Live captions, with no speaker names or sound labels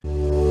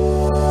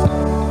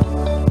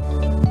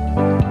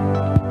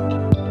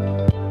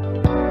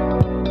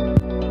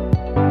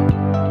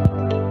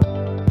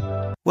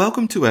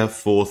Welcome to our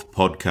fourth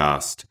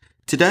podcast.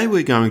 Today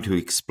we're going to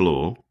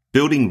explore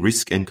building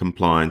risk and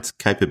compliance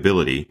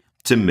capability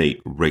to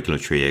meet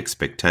regulatory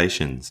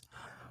expectations.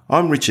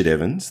 I'm Richard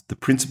Evans, the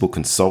Principal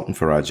Consultant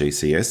for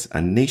RGCS,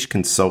 a niche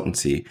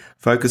consultancy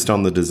focused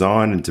on the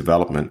design and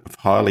development of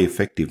highly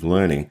effective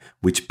learning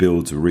which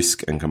builds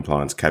risk and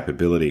compliance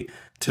capability.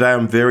 Today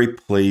I'm very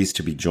pleased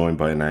to be joined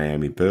by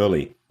Naomi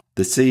Burley,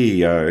 the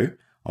CEO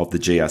of the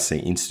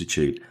GRC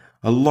Institute,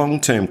 a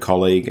long-term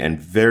colleague and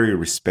very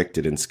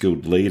respected and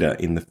skilled leader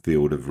in the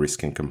field of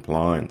risk and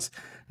compliance.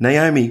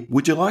 Naomi,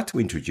 would you like to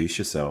introduce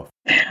yourself?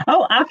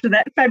 Oh, after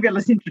that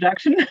fabulous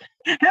introduction,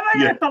 how am I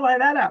going to follow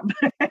that up?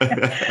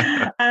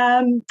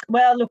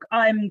 Well, look,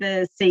 I'm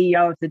the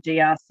CEO of the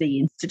GRC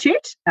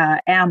Institute.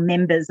 Our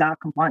members are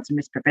compliance and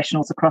risk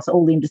professionals across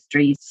all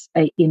industries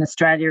in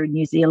Australia and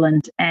New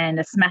Zealand and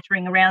a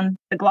smattering around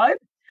the globe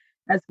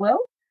as well.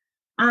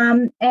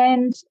 I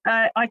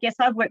guess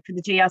I've worked for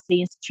the GRC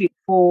Institute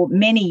for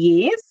many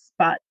years,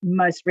 but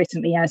most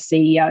recently as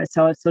CEO.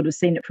 So I've sort of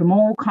seen it from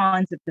all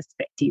kinds of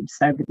perspectives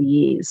over the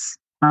years.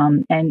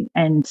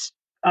 And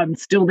I'm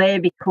still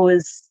there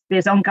because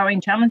there's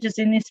ongoing challenges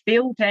in this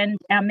field and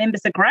our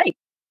members are great.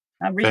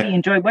 I really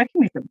enjoy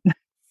working with them.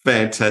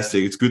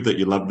 Fantastic. It's good that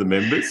you love the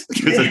members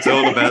because it's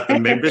all about the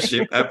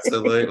membership.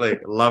 Absolutely.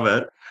 Love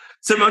it.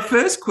 So my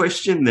first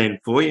question then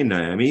for you,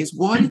 Naomi, is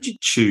why did you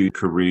choose a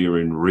career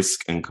in risk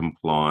and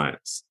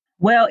compliance?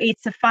 Well,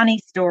 it's a funny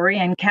story,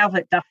 and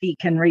Calvert Duffy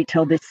can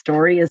retell this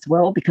story as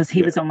well because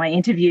he was on my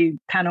interview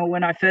panel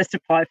when I first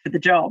applied for the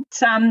job.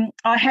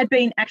 I had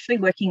been actually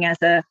working as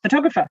a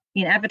photographer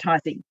in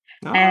advertising.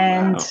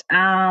 And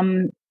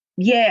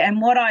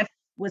what I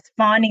was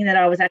finding that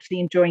I was actually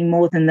enjoying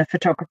more than the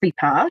photography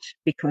part,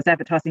 because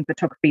advertising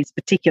photography is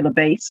a particular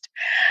beast,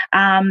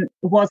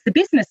 was the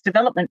business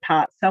development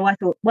part. So I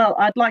thought, well,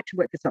 I'd like to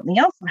work for something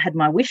else. I had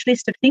my wish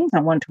list of things.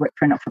 I wanted to work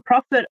for a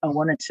not-for-profit. I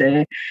wanted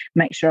to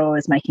make sure I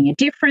was making a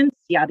difference,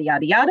 yada,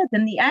 yada, yada.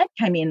 Then the ad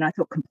came in and I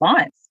thought,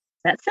 compliance,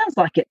 that sounds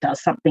like it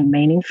does something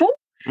meaningful.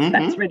 Mm-hmm.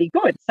 That's really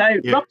good. So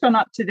rocked on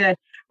up to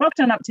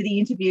the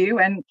interview,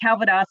 and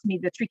Calvert asked me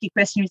the tricky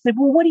question. He said,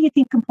 well, what do you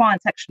think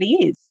compliance actually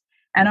is?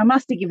 And I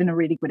must have given a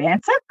really good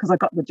answer because I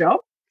got the job.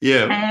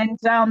 Yeah. And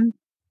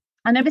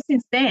ever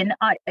since then,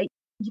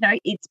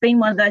 it's been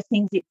one of those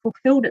things. It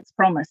fulfilled its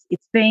promise.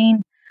 It's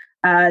been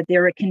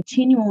there are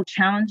continual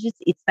challenges.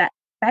 It's that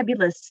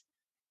fabulous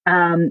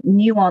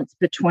nuance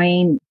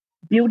between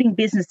building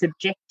business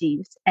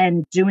objectives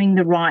and doing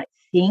the right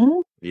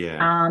thing.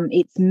 Yeah.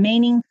 It's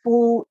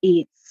meaningful.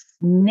 It's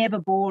never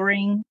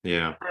boring.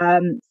 Yeah.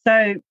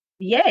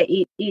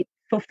 It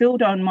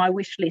fulfilled on my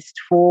wish list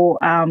for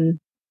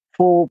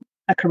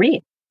a career.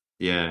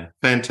 Yeah,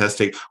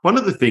 fantastic. One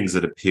of the things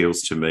that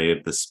appeals to me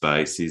of the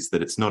space is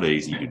that it's not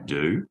easy to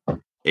do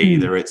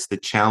either. It's the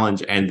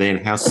challenge and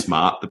then how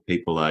smart the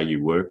people are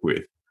you work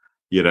with.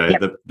 You know,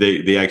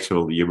 the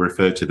actual, you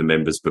referred to the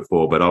members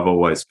before, but I've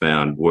always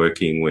found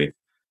working with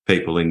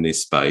people in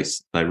this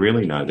space, they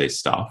really know their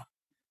stuff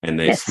and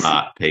they're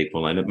smart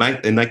people,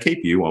 and they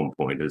keep you on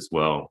point as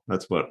well.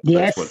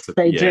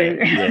 They do.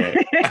 Yeah,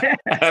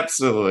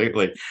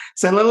 absolutely.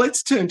 So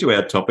let's turn to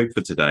our topic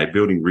for today,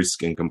 building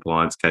risk and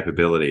compliance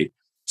capability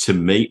to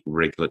meet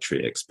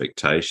regulatory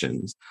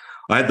expectations.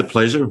 I had the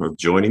pleasure of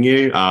joining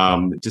you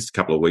just a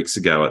couple of weeks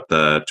ago at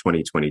the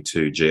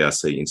 2022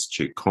 GRC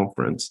Institute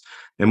conference,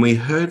 and we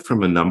heard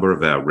from a number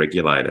of our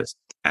regulators,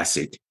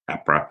 ASIC,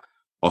 APRA,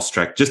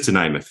 AUSTRAC, just to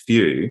name a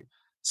few.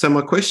 So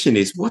my question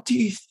is, what do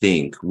you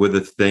think were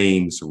the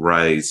themes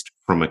raised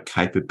from a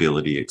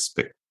capability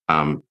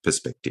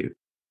perspective?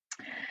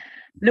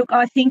 Look,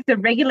 I think the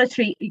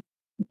regulatory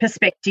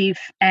perspective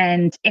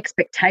and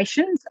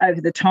expectations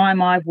over the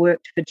time I've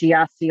worked for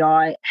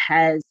GRCI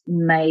has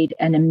made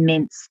an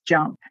immense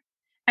jump.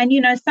 And,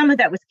 some of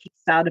that was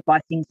kickstarted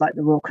by things like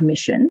the Royal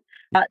Commission,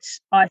 but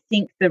I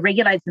think the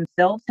regulators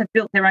themselves have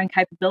built their own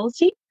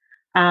capability.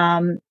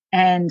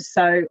 And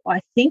so I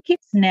think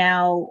it's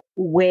now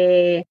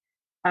where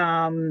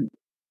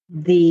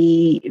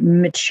the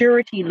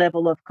maturity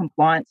level of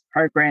compliance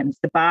programs,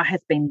 the bar has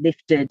been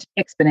lifted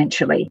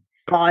exponentially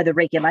by the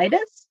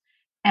regulators,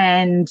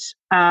 and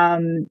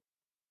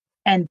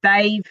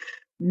they've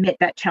met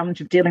that challenge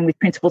of dealing with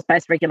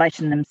principles-based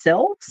regulation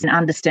themselves and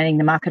understanding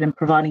the market and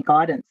providing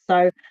guidance.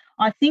 So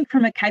I think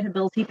from a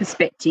capability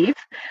perspective,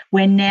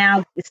 we're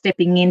now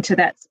stepping into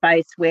that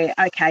space where,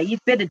 okay,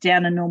 you've bedded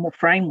down a normal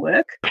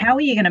framework. How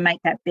are you going to make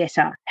that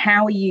better?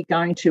 How are you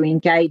going to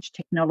engage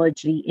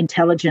technology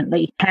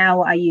intelligently?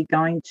 How are you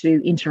going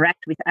to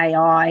interact with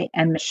AI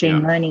and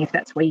machine learning, if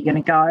that's where you're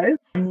going to go?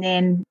 And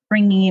then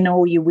bringing in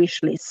all your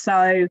wish lists.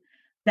 So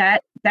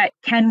that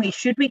can we,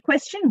 should we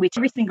question, which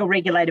every single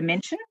regulator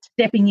mentioned,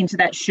 stepping into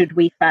that should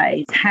we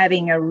phase,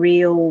 having a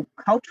real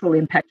cultural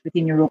impact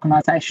within your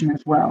organisation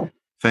as well.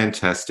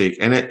 Fantastic.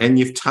 And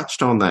you've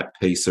touched on that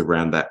piece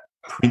around that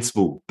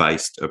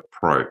principle-based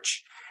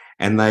approach.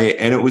 And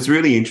it was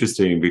really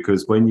interesting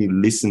because when you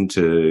listen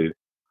to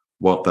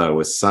what they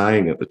were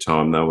saying at the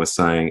time, they were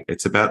saying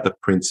it's about the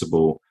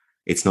principle,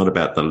 it's not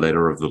about the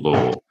letter of the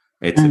law.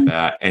 It's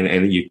about,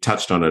 and you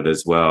touched on it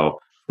as well,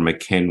 from a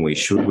can we,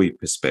 should we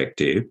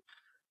perspective.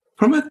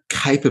 From a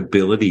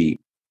capability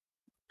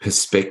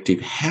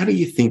perspective, how do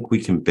you think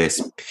we can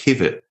best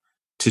pivot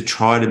to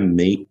try to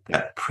meet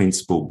that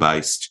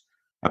principle-based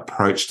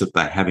approach that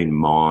they have in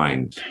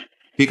mind?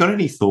 Have you got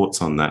any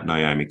thoughts on that,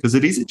 Naomi? Because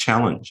it is a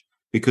challenge.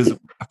 Because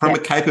from a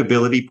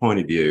capability point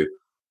of view,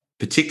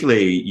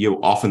 particularly,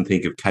 you often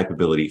think of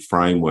capability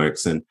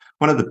frameworks, and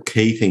one of the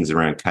key things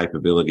around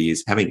capability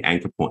is having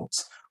anchor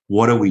points.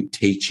 What are we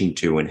teaching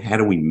to, and how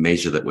do we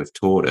measure that we've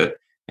taught it?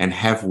 And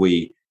have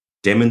we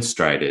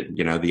demonstrated,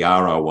 the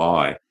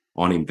ROI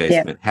on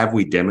investment? Have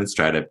we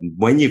demonstrated?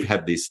 When you've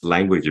had this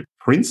language of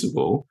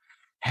principle,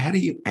 how do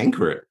you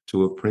anchor it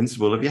to a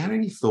principle? Have you had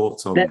any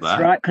thoughts on that?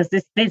 That's right, because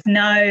there's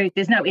no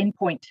end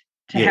point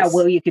to how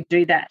well you could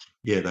do that.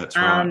 Yeah, that's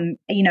right.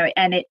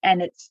 And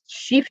it's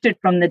shifted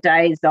from the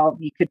days of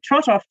you could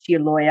trot off to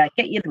your lawyer,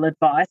 get your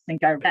advice and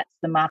go, that's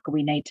the marker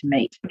we need to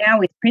meet. Now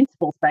with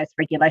principles-based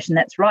regulation,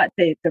 that's right.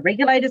 The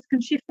regulators can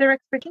shift their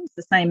expertise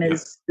the same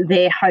as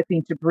they're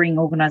hoping to bring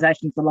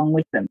organisations along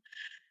with them.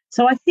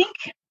 So I think,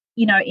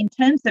 in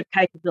terms of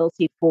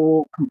capability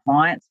for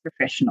compliance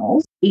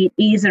professionals, it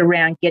is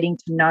around getting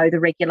to know the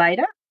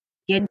regulator,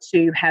 getting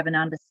to have an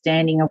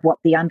understanding of what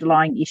the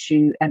underlying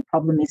issue and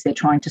problem is they're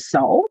trying to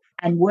solve,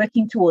 and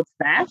working towards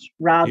that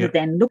rather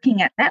than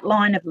looking at that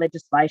line of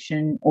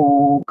legislation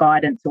or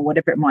guidance or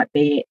whatever it might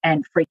be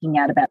and freaking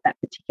out about that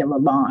particular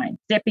line.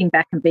 Stepping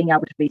back and being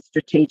able to be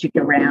strategic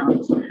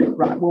around,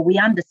 right, well, we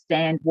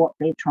understand what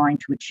they're trying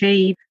to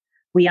achieve.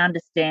 We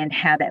understand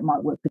how that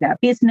might work with our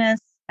business,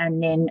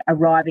 and then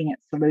arriving at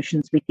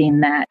solutions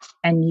within that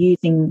and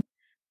using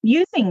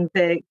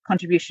the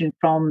contribution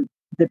from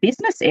the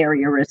business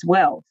area as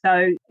well.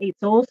 So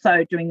it's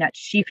also doing that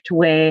shift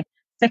where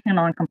second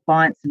line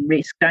compliance and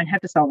risk don't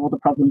have to solve all the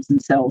problems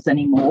themselves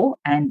anymore,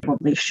 and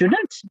probably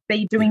shouldn't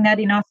be doing that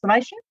in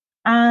isolation.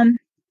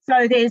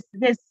 So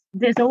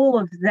there's all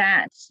of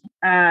that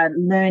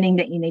learning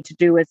that you need to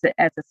do as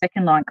a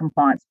second line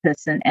compliance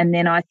person, and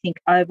then I think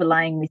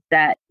overlaying with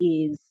that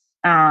is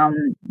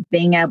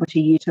being able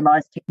to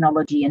utilise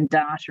technology and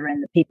data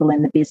and the people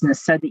in the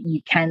business so that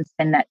you can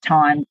spend that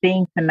time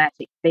being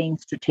thematic, being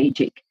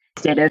strategic,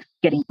 instead of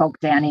getting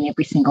bogged down in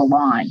every single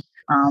line.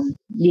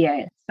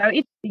 So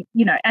it,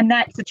 and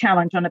that's a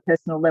challenge on a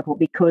personal level,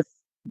 because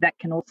that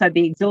can also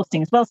be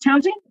exhausting as well as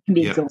challenging. It can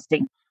be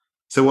exhausting.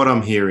 So what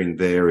I'm hearing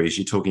there is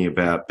you're talking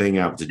about being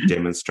able to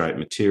demonstrate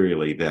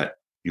materially that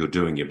you're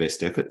doing your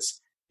best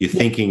efforts. You're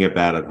thinking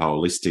about it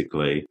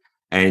holistically,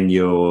 and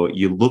you're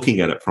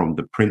looking at it from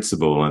the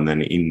principle, and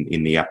then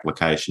in the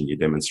application, you're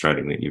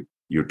demonstrating that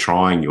you're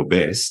trying your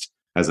best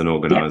as an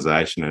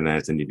organisation and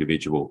as an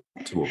individual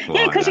to apply.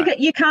 Yeah, because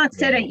you can't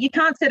set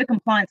a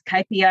compliance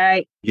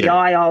KPI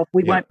of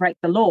we won't break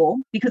the law,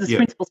 because it's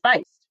principles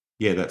based.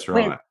 Yeah, that's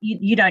right.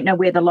 You don't know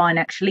where the line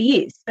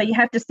actually is. So you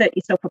have to set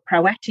yourself a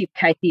proactive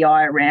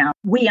KPI around,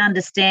 we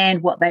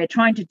understand what they're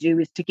trying to do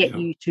is to get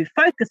you to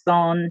focus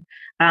on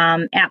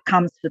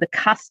outcomes for the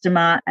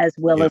customer, as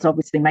well as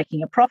obviously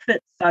making a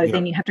profit. So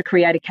then you have to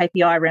create a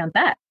KPI around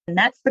that. And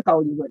that's the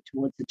goal you work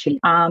towards achieving.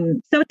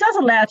 So it does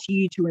allow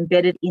you to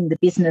embed it in the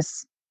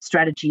business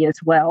strategy as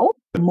well,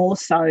 more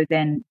so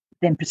than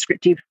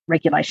prescriptive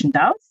regulation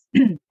does.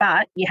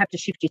 But you have to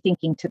shift your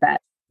thinking to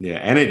that. Yeah,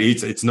 and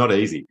it's not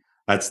easy.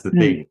 That's the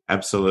thing.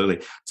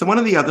 Absolutely. So one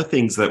of the other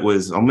things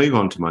I'll move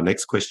on to my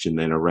next question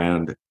then,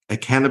 around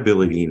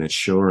accountability and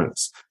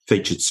assurance,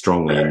 featured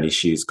strongly in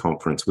this year's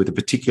conference, with a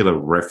particular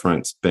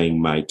reference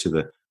being made to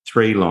the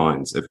 3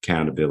 lines of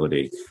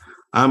accountability.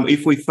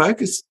 If we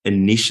focus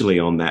initially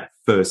on that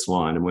first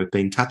line, and we've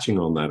been touching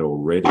on that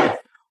already,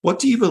 what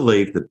do you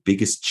believe the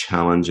biggest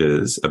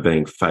challenges are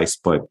being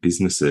faced by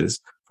businesses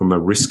from a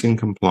risk and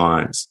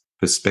compliance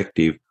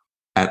perspective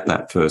at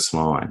that first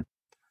line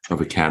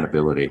of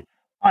accountability?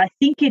 I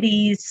think it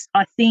is.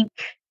 I think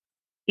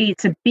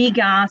it's a big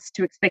ask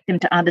to expect them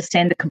to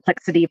understand the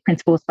complexity of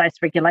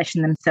principles-based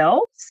regulation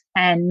themselves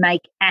and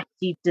make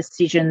active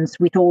decisions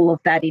with all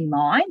of that in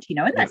mind,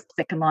 and that's the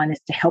second line,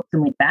 is to help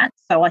them with that.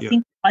 So I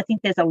think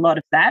there's a lot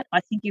of that. I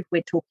think if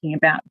we're talking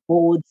about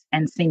boards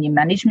and senior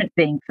management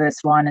being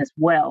first line as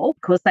well,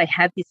 because they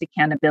have this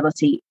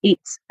accountability,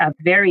 it's a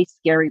very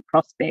scary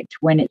prospect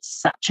when it's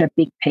such a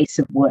big piece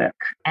of work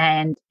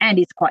and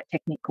it's quite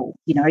technical.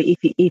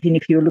 Even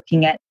if you're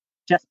looking at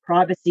just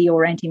privacy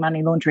or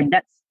anti-money laundering,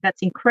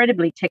 that's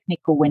incredibly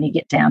technical when you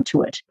get down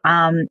to it.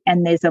 And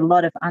there's a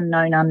lot of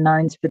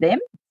unknowns for them.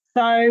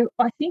 So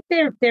I think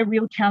their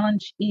real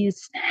challenge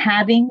is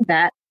having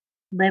that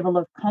level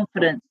of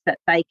confidence that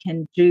they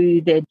can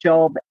do their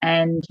job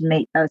and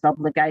meet those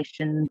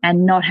obligations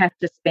and not have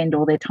to spend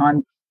all their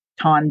time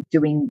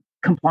doing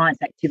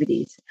compliance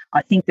activities.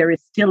 I think there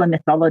is still a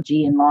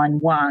mythology in line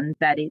 1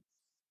 that it's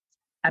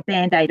a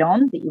Band-Aid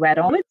on that you add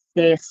on with.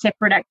 They're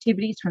separate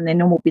activities from their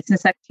normal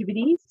business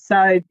activities.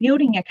 So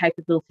building a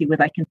capability where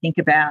they can think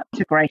about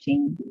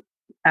integrating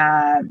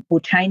or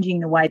changing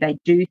the way they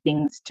do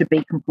things to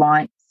be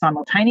compliant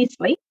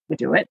simultaneously, we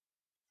do it,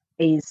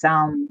 is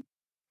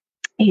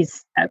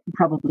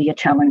probably a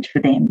challenge for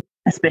them.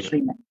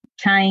 especially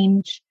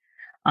change.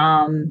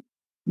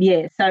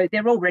 So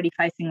they're already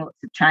facing lots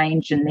of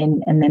change, and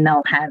then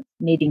they'll have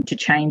needing to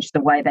change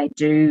the way they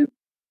do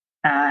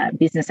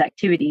business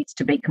activities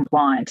to be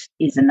compliant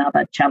is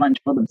another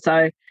challenge for them.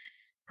 So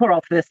poor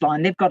old first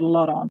line, they've got a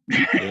lot on.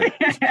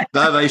 Yeah.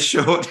 No, they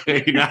sure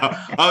do. No,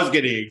 I was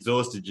getting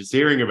exhausted just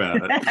hearing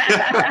about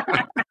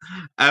it.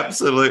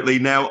 Absolutely.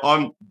 Now,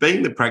 I'm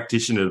being the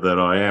practitioner that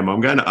I am,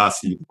 I'm going to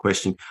ask you the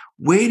question,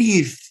 where do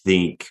you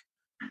think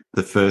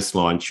the first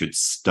line should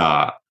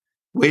start?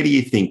 Where do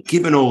you think,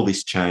 given all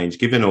this change,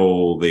 given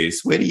all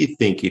this, where do you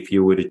think if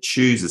you were to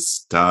choose a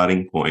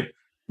starting point,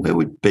 where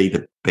would be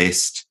the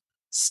best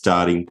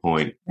starting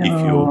point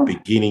if you're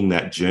beginning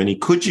that journey?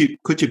 Could you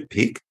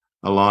pick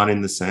a line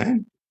in the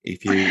sand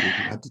if you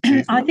had to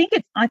choose one?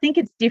 I think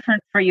it's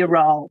different for your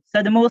role.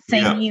 So the more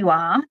senior you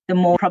are, the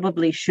more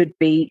probably should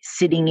be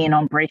sitting in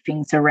on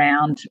briefings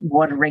around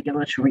what are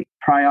regulatory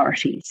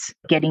priorities,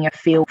 getting a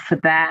feel for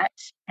that,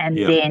 and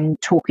then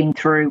talking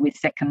through with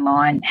second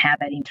line how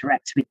that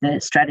interacts with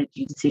the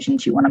strategy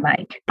decisions you want to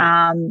make.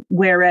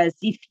 Whereas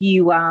if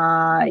you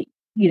are,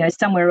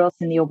 somewhere else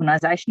in the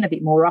organisation, a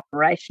bit more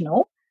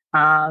operational,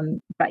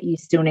 but you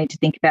still need to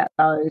think about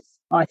those,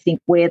 I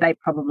think where they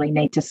probably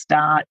need to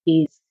start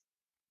is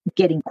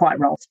getting quite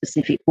role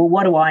specific. Well,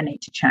 what do I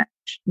need to change?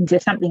 Is there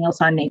something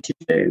else I need to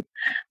do?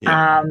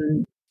 Yeah.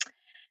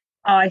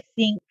 I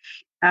think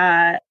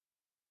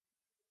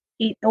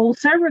it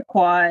also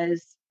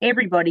requires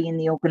everybody in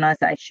the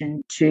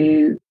organisation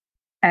to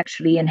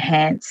actually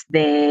enhance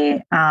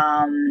their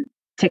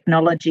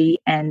technology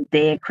and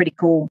their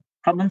critical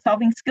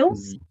problem-solving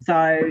skills.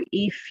 So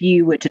if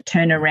you were to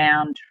turn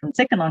around from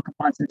second-line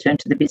compliance and turn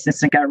to the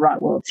business and go,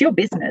 right, well, it's your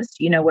business,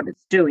 you know what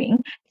it's doing,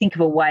 think of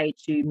a way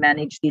to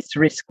manage this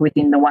risk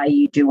within the way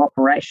you do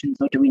operations,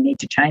 or do we need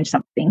to change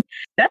something?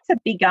 That's a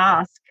big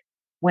ask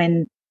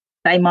when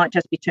they might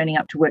just be turning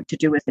up to work to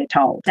do as they're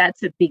told.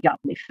 That's a big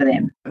uplift for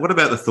them. What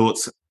about the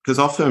thoughts? Because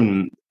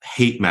often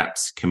heat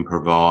maps can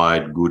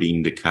provide good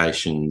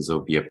indications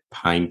of your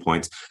pain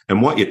points.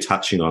 And what you're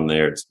touching on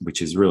there,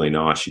 which is really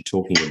nice, you're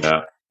talking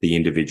about the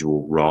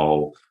individual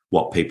role,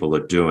 what people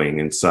are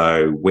doing. And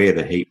so where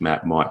the heat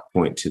map might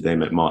point to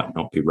them, it might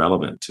not be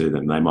relevant to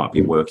them. They might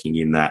be working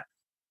in that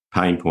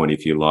pain point,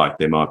 if you like.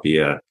 There might be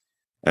a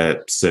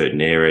certain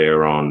area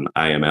on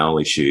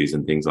AML issues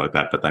and things like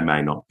that, but they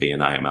may not be an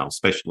AML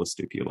specialist,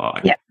 if you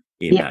like,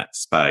 in that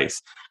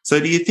space.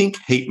 So do you think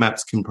heat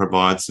maps can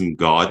provide some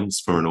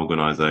guidance for an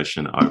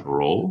organisation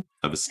overall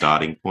of a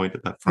starting point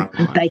at that front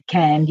line? They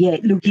can,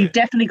 Look, you've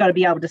definitely got to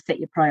be able to set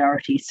your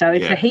priorities. So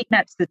if the heat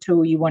map's the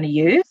tool you want to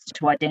use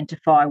to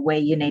identify where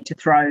you need to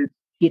throw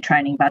your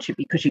training budget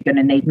because you're going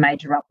to need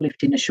major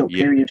uplift in a short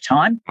period of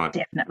time,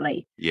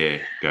 definitely. Yeah,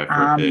 go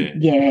for it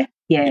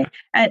there.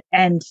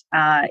 And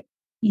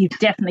you've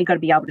definitely got to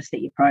be able to set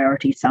your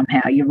priorities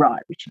somehow. You're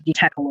right, Richard. You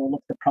tackle all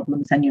of the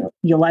problems and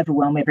you'll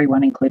overwhelm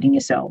everyone, including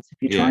yourselves,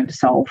 if you're trying to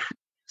solve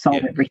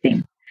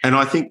everything. And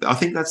I think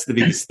that's the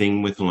biggest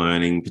thing with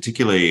learning,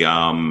 particularly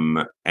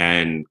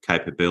and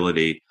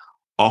capability.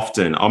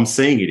 Often I'm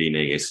seeing it in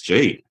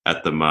ESG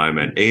at the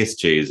moment.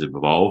 ESG is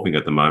evolving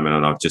at the moment,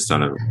 and I've just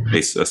done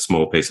a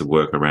small piece of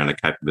work around a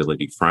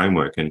capability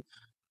framework, and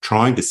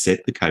trying to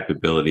set the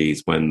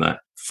capabilities when the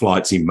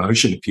flight's in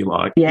motion, if you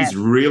like, is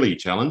really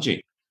challenging.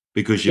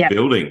 Because you're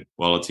building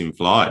while it's in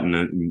flight.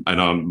 And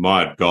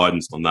my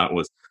guidance on that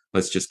was,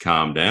 let's just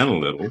calm down a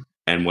little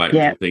and wait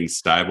until things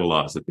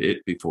stabilise a bit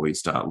before you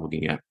start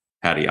looking at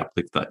how do you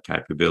uplift that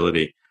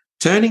capability.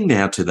 Turning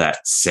now to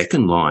that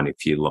second line,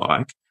 if you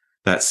like,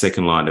 that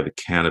second line of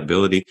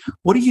accountability,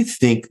 what do you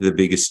think the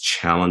biggest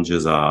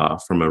challenges are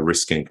from a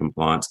risk and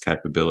compliance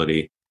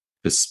capability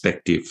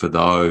perspective for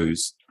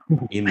those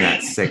in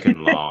that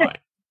second line?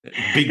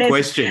 Big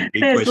question,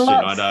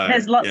 I know.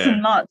 There's lots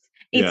and lots.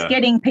 It's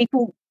getting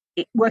people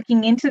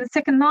working into the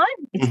second line.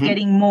 It's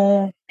getting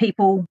more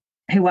people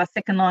who are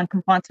second line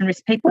compliance and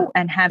risk people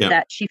and have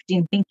that shift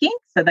in thinking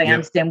so they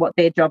understand what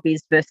their job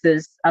is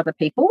versus other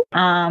people.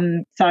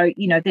 So,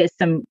 there's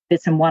some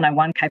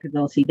 101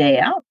 capability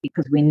there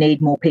because we need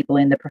more people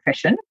in the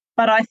profession.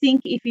 But I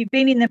think if you've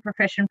been in the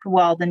profession for a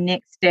while, the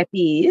next step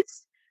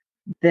is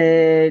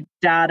the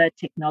data,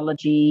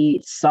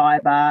 technology,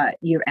 cyber,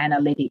 your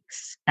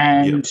analytics,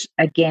 and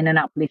again, an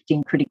uplift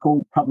in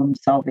critical problem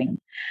solving.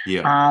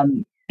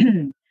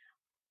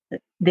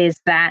 There's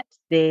that,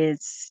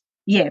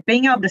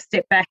 being able to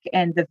step back,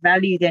 and the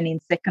value then in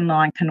second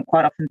line can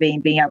quite often be in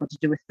being able to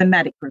do a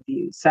thematic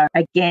review. So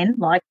again,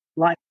 like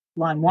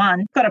line one,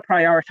 you've got to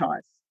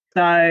prioritise.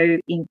 So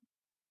in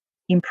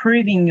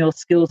improving your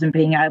skills and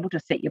being able to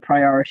set your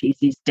priorities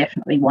is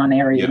definitely one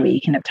area where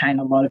you can obtain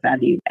a lot of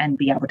value and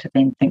be able to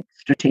then think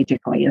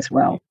strategically as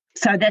well.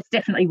 So that's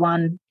definitely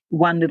one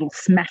little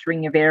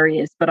smattering of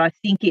areas, but I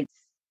think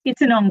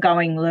it's an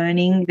ongoing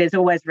learning. There's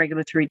always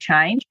regulatory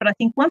change, but I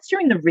think once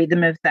you're in the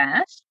rhythm of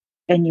that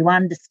and you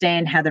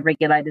understand how the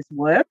regulators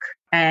work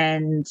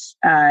and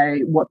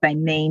what they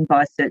mean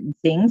by certain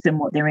things and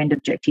what their end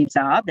objectives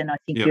are, then I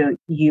think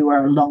you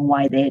are a long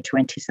way there to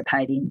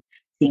anticipating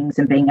things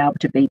and being able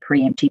to be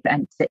preemptive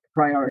and set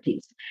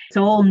priorities. It's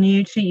all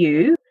new to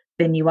you,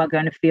 then you are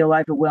going to feel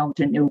overwhelmed,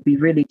 and it will be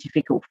really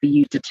difficult for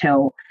you to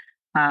tell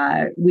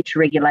which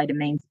regulator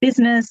means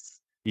business,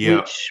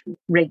 which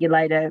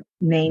regulator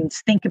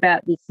means think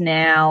about this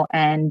now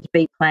and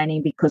be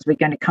planning, because we're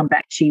going to come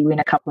back to you in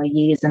a couple of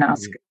years and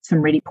ask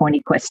some really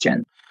pointy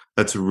questions.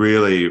 That's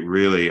really,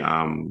 really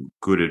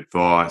good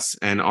advice.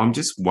 And I'm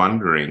just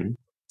wondering,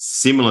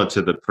 similar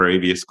to the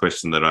previous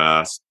question that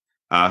I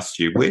asked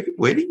you,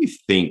 where do you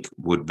think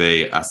would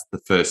be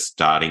the first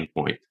starting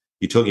point?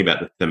 You're talking about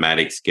the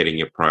thematics, getting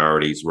your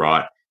priorities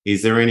right.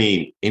 Is there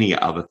any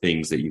other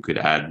things that you could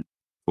add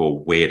for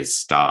where to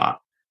start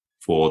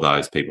for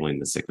those people in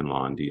the second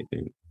line, do you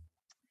think?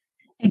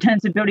 In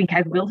terms of building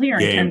capability, or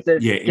in terms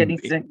of getting...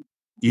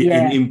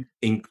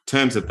 In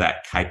terms of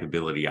that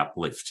capability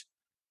uplift.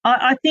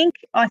 I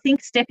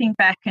think stepping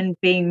back and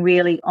being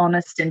really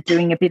honest and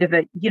doing a bit of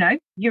a,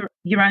 your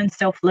own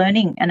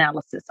self-learning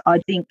analysis. I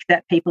think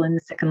that people in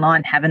the second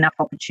line have enough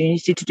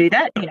opportunity to do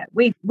that.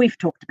 We've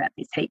talked about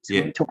this heaps.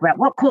 When we talk about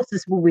what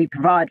courses will we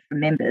provide for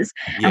members,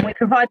 and we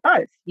provide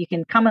both. You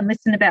can come and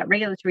listen about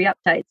regulatory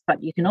updates,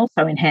 but you can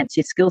also enhance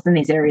your skills in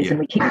these areas. And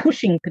we keep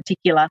pushing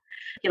particular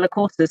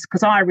courses,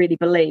 because I really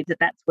believe that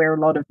that's where a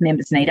lot of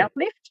members need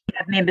uplift. You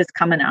have members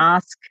come and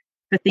ask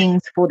for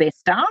things for their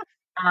staff.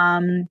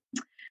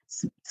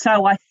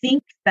 So I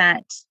think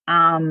that,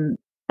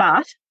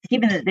 but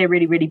given that they're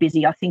really, really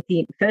busy, I think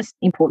the first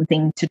important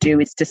thing to do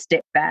is to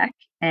step back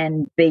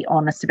and be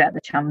honest about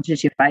the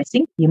challenges you're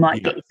facing. You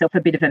might get yourself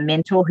a bit of a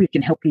mentor who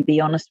can help you be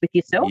honest with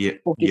yourself,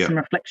 or give some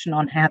reflection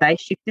on how they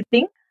shifted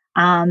things,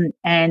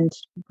 and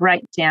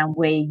break down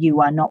where you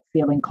are not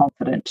feeling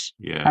confident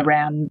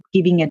around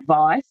giving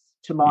advice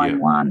to line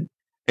one.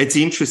 It's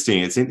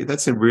interesting.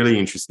 That's a really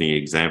interesting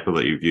example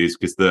that you've used,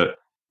 because the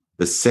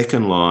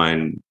second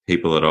line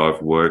people that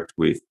I've worked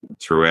with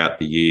throughout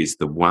the years,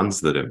 the ones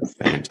that are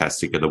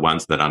fantastic are the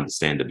ones that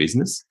understand the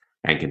business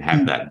and can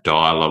have that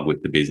dialogue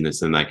with the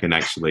business, and they can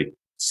actually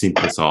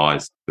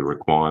synthesize the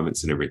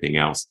requirements and everything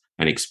else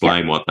and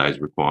explain what those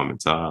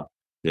requirements are.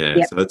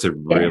 So that's a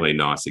really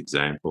nice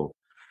example.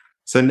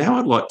 So now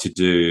I'd like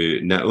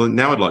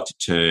to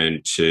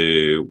turn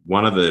to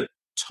one of the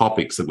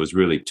topics that was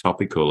really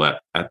topical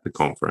at the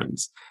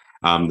conference,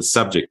 the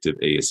subject of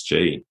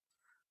ESG.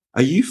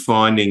 Are you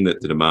finding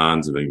that the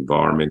demands of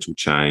environmental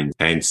change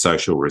and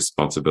social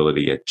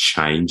responsibility are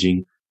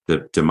changing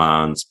the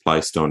demands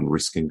placed on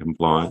risk and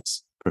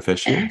compliance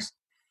professionals?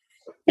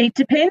 It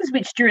depends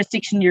which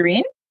jurisdiction you're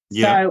in.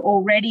 So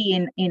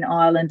already in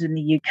Ireland and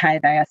the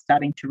UK, they are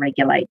starting to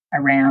regulate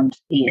around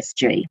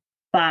ESG.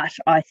 But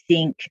I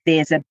think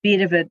there's a bit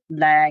of a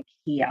lag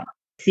here.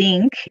 I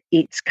think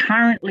it's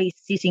currently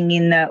sitting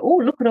in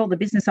look at all the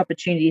business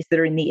opportunities that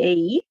are in the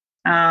E.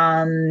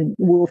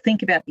 We'll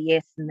think about the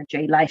S and the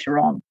G later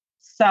on.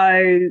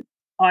 So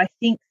I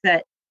think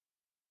that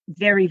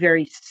very,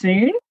 very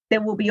soon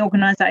there will be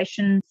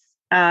organisations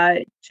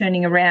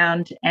turning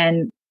around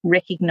and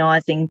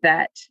recognising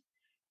that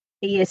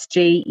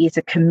ESG is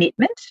a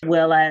commitment as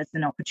well as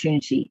an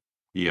opportunity.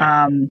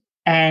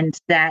 And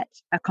that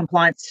a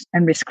compliance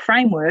and risk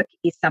framework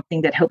is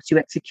something that helps you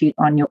execute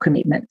on your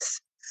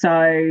commitments.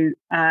 So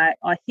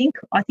I think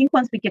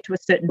once we get to a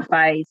certain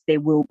phase, there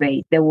will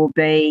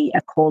be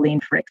a call in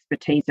for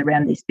expertise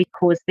around this,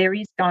 because there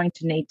is going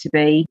to need to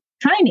be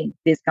training.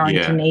 There's going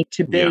to need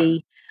to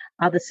be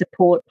other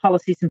support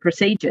policies and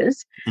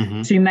procedures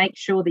to make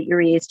sure that your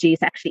ESG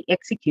is actually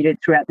executed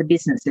throughout the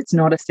business. It's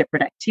not a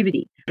separate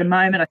activity. At the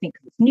moment, I think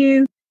it's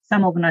new.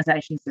 Some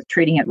organisations are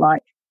treating it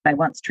like they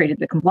once treated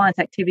the compliance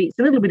activity. It's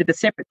a little bit of a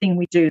separate thing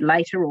we do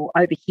later or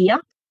over here,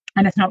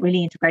 and it's not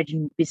really integrated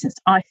in the business.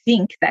 I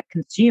think that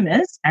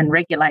consumers and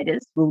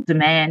regulators will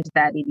demand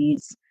that it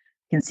is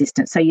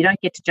consistent. So you don't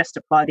get to just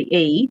apply the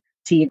E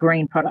to your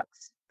green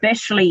products,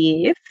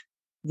 especially if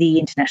the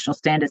international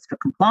standards for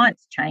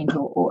compliance change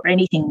or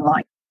anything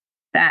like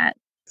that,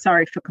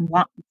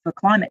 for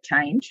climate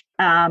change,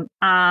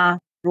 are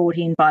brought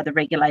in by the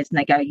regulators, and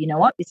they go, you know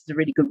what, this is a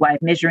really good way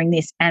of measuring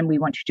this, and we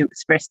want you to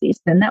express this.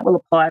 Then that will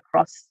apply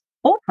across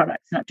all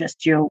products, not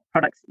just your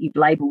products that you've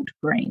labelled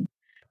green.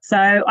 So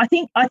I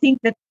think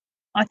that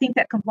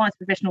compliance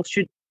professionals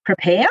should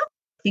prepare.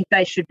 I think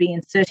they should be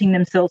inserting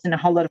themselves in a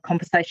whole lot of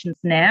conversations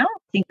now.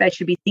 I think they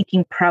should be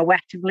thinking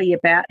proactively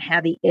about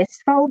how the S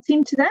folds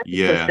into that,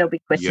 because there'll be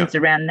questions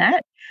around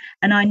that.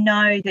 And I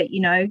know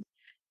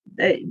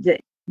that,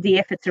 the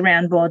efforts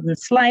around modern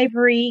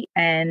slavery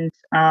and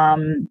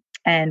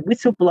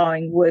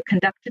whistleblowing were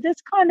conducted as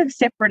kind of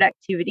separate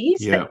activities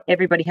that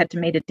everybody had to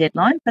meet a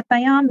deadline, but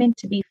they are meant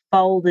to be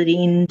folded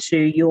into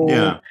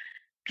your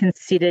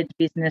considered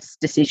business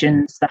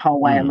decisions the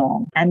whole way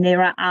along. And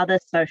there are other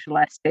social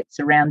aspects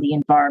around the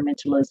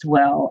environmental as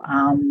well.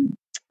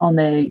 On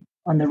the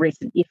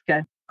recent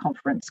IFCA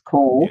conference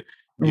call,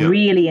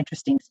 really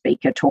interesting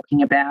speaker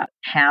talking about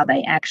how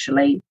they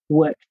actually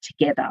work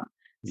together.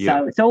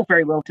 So it's all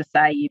very well to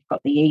say you've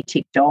got the E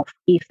ticked off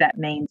if that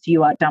means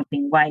you are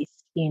dumping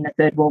waste in a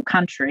third world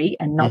country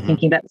and not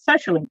thinking about the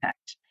social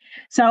impact.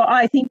 So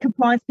I think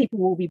compliance people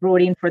will be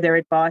brought in for their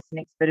advice and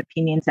expert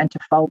opinions and to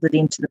fold it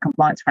into the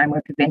compliance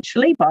framework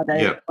eventually by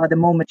the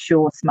more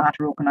mature,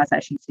 smarter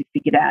organisations who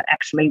figured out,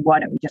 actually,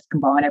 why don't we just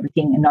combine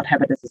everything and not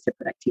have it as a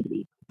separate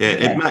activity?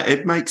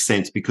 It makes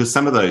sense, because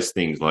some of those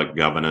things like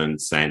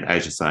governance and,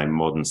 as you say,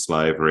 modern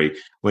slavery,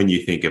 when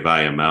you think of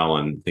AML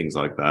and things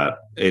like that,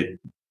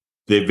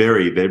 they're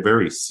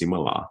very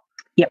similar.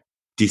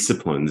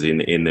 Disciplines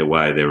in their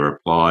way they're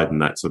applied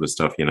and that sort of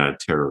stuff,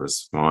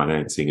 terrorist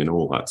financing and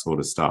all that sort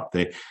of stuff.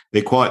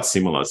 They're quite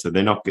similar, so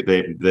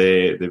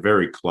they're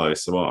very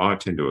close. So I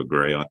tend to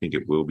agree. I think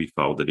it will be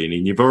folded in,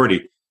 and you've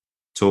already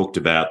talked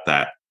about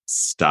that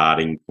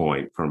starting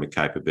point from a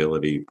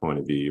capability point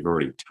of view. You've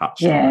already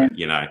touched on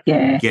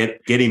it.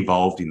 Get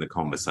involved in the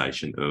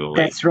conversation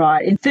early. That's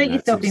right. Insert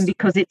yourself in,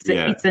 because it's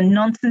a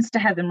nonsense to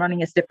have them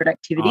running as separate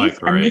activities.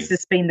 And this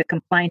has been the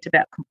complaint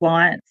about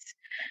compliance.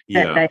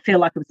 That they feel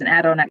like it was an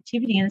add-on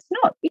activity, and it's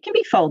not. It can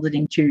be folded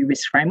into your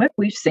risk framework.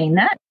 We've seen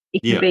that.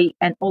 It can be,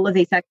 and all of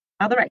these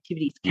other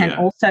activities can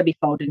also be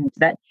folded into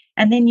that.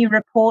 And then you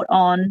report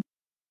on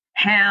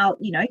how,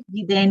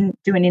 you then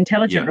do an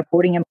intelligent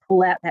reporting and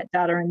pull out that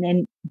data and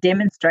then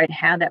demonstrate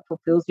how that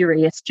fulfills your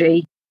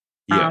ESG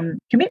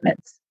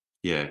commitments.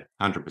 Yeah,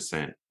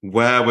 100%.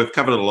 Wow, we've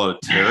covered a lot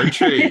of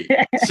territory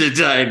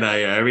today,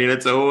 Naomi.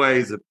 It's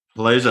always a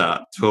pleasure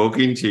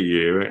talking to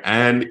you.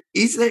 And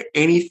is there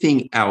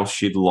anything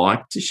else you'd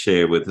like to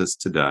share with us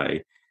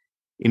today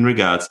in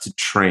regards to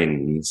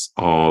trends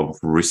of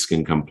risk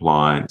and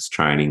compliance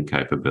training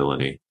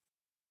capability?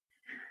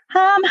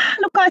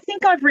 Look, I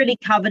think I've really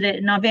covered it,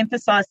 and I've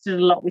emphasised it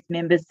a lot with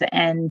members,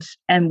 and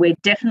we're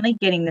definitely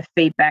getting the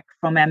feedback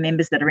from our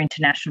members that are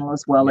international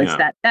as well, is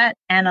that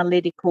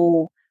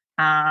analytical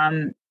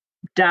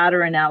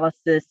data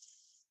analysis,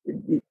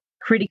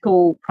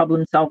 critical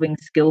problem-solving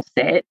skill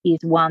set is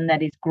one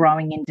that is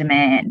growing in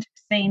demand.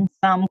 I've seen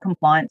some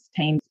compliance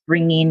teams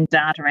bring in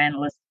data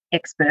analyst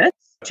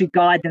experts to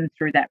guide them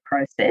through that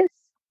process,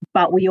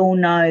 but we all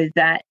know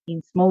that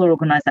in smaller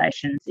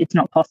organisations, it's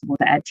not possible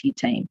to add to your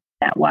team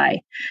that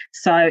way.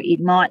 So it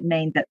might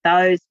mean that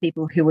those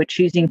people who are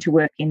choosing to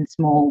work in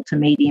small to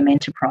medium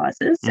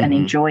enterprises and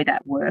enjoy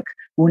that work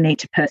will need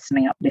to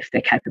personally uplift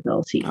their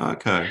capability.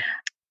 Okay.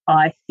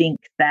 I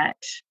think that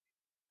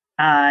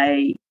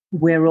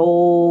we're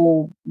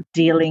all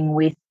dealing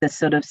with the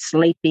sort of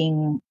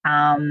sleeping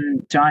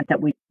giant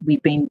that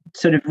we've been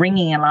sort of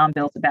ringing alarm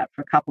bells about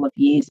for a couple of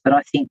years. But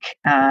I think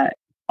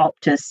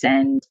Optus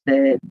and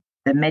the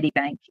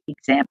Medibank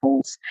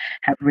examples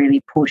have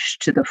really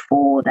pushed to the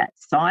fore that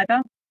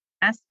cyber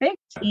aspect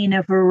in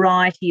a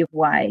variety of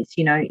ways,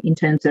 in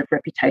terms of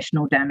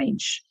reputational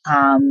damage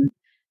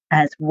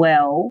as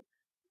well.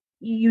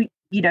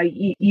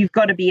 You've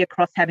got to be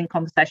across having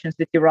conversations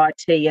with your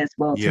IT as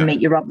well to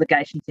meet your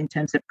obligations in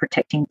terms of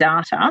protecting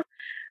data.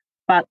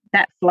 But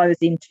that flows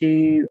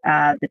into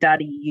the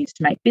data you use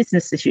to make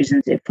business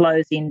decisions. It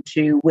flows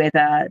into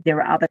whether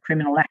there are other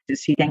criminal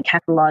actors who then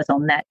capitalise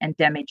on that and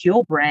damage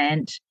your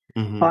brand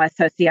by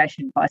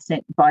association,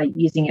 by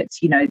using its,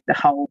 the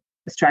whole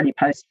Australia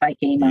Post fake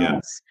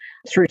emails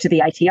through to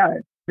the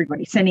ATO,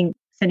 everybody sending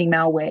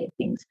malware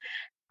things.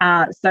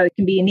 So it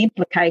can be an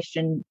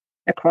implication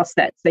across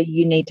that. So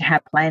you need to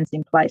have plans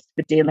in place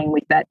for dealing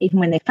with that, even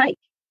when they're fake,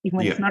 even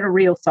when it's not a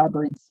real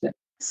cyber incident.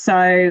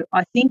 So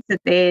I think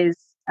that there's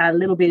a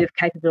little bit of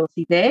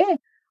capability there.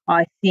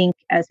 I think,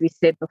 as we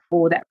said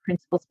before, that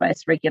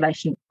principles-based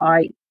regulation,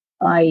 I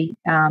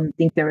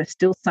think there are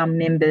still some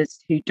members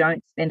who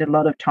don't spend a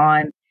lot of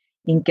time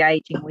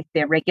engaging with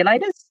their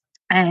regulators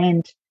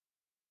and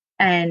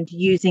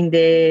using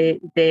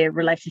their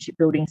relationship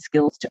building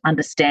skills to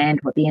understand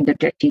what the end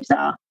objectives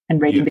are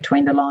and reading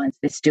between the lines.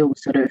 They're still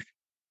sort of,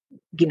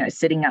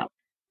 setting up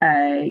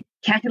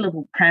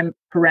calculable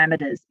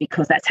parameters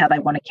because that's how they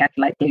want to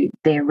calculate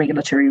their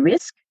regulatory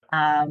risk,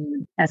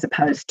 as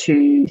opposed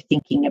to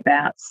thinking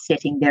about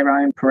setting their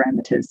own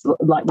parameters,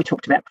 like we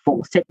talked about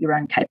before. Set your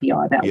own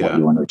KPI about what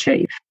you want to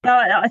achieve. So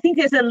I think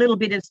there's a little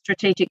bit of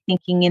strategic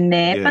thinking in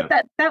there,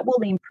 but that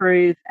will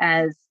improve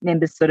as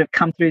members sort of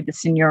come through the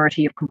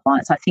seniority of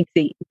compliance. I think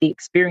the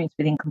experience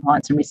within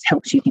compliance and risk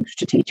helps you think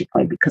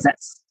strategically, because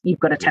you've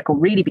got to tackle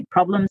really big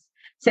problems,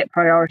 set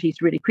priorities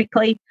really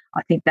quickly.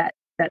 I think that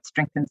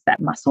strengthens that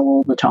muscle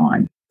all the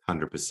time.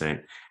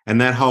 100%. And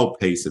that whole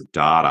piece of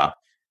data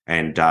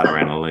and data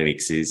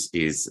analytics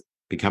is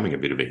becoming a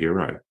bit of a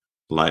hero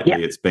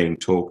lately. It's being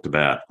talked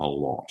about a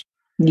lot.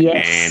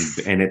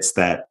 Yes. And it's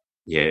that,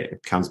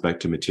 it comes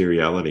back to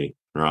materiality,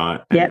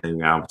 right? And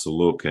being able to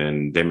look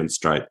and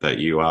demonstrate that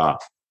you are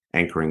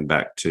anchoring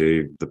back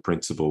to the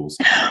principles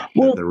that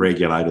the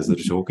regulators are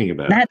talking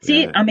about. That's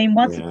it. I mean,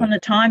 once upon a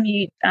time,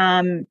 you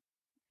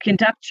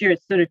conduct your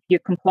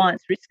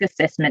compliance risk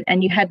assessment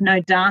and you had no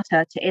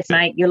data to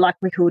estimate your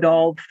likelihood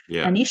of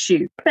an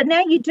issue. But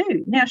now you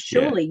do. Now,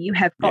 surely you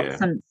have got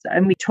some,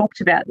 and we talked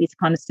about this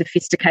kind of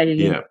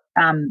sophisticated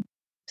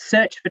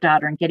search for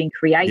data and getting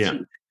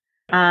creative,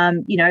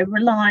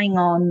 relying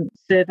on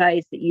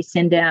surveys that you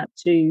send out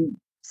to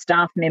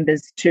staff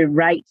members to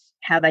rate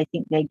how they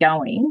think they're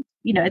going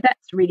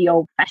that's really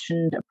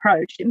old-fashioned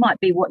approach. It might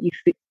be what you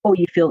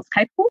feel is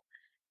capable.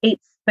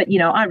 But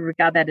I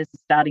regard that as a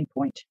starting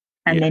point,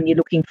 and then you're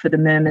looking for the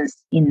murmurs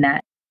in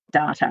that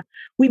data.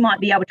 We might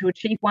be able to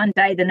achieve one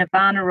day the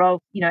nirvana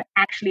of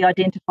actually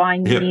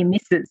identifying the near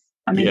misses.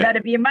 I mean,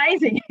 that'd be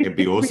amazing. It'd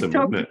be awesome,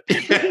 wouldn't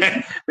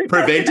it? We've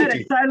talked about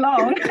it so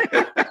long.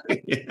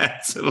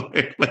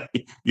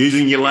 Absolutely.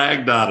 Using your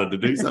lag data to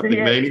do something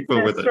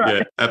meaningful with it. Right.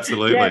 Yeah,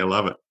 absolutely. I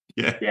love it.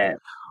 Yeah.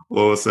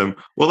 Awesome.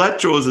 Well,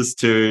 that draws us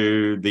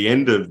to the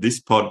end of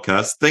this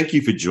podcast. Thank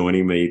you for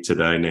joining me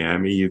today,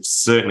 Naomi. You've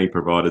certainly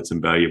provided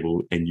some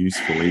valuable and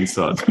useful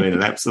insights. It's been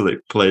an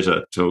absolute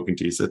pleasure talking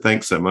to you. So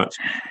thanks so much.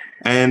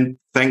 And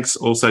thanks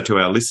also to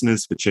our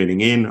listeners for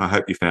tuning in. I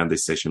hope you found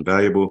this session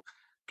valuable.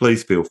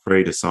 Please feel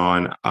free to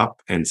sign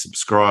up and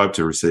subscribe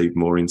to receive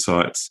more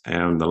insights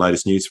and the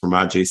latest news from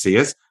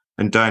RGCS.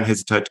 And don't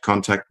hesitate to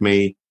contact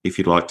me if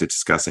you'd like to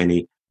discuss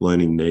any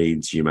learning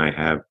needs you may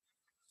have.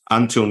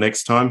 Until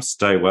next time,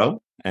 stay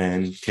well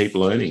and keep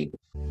learning.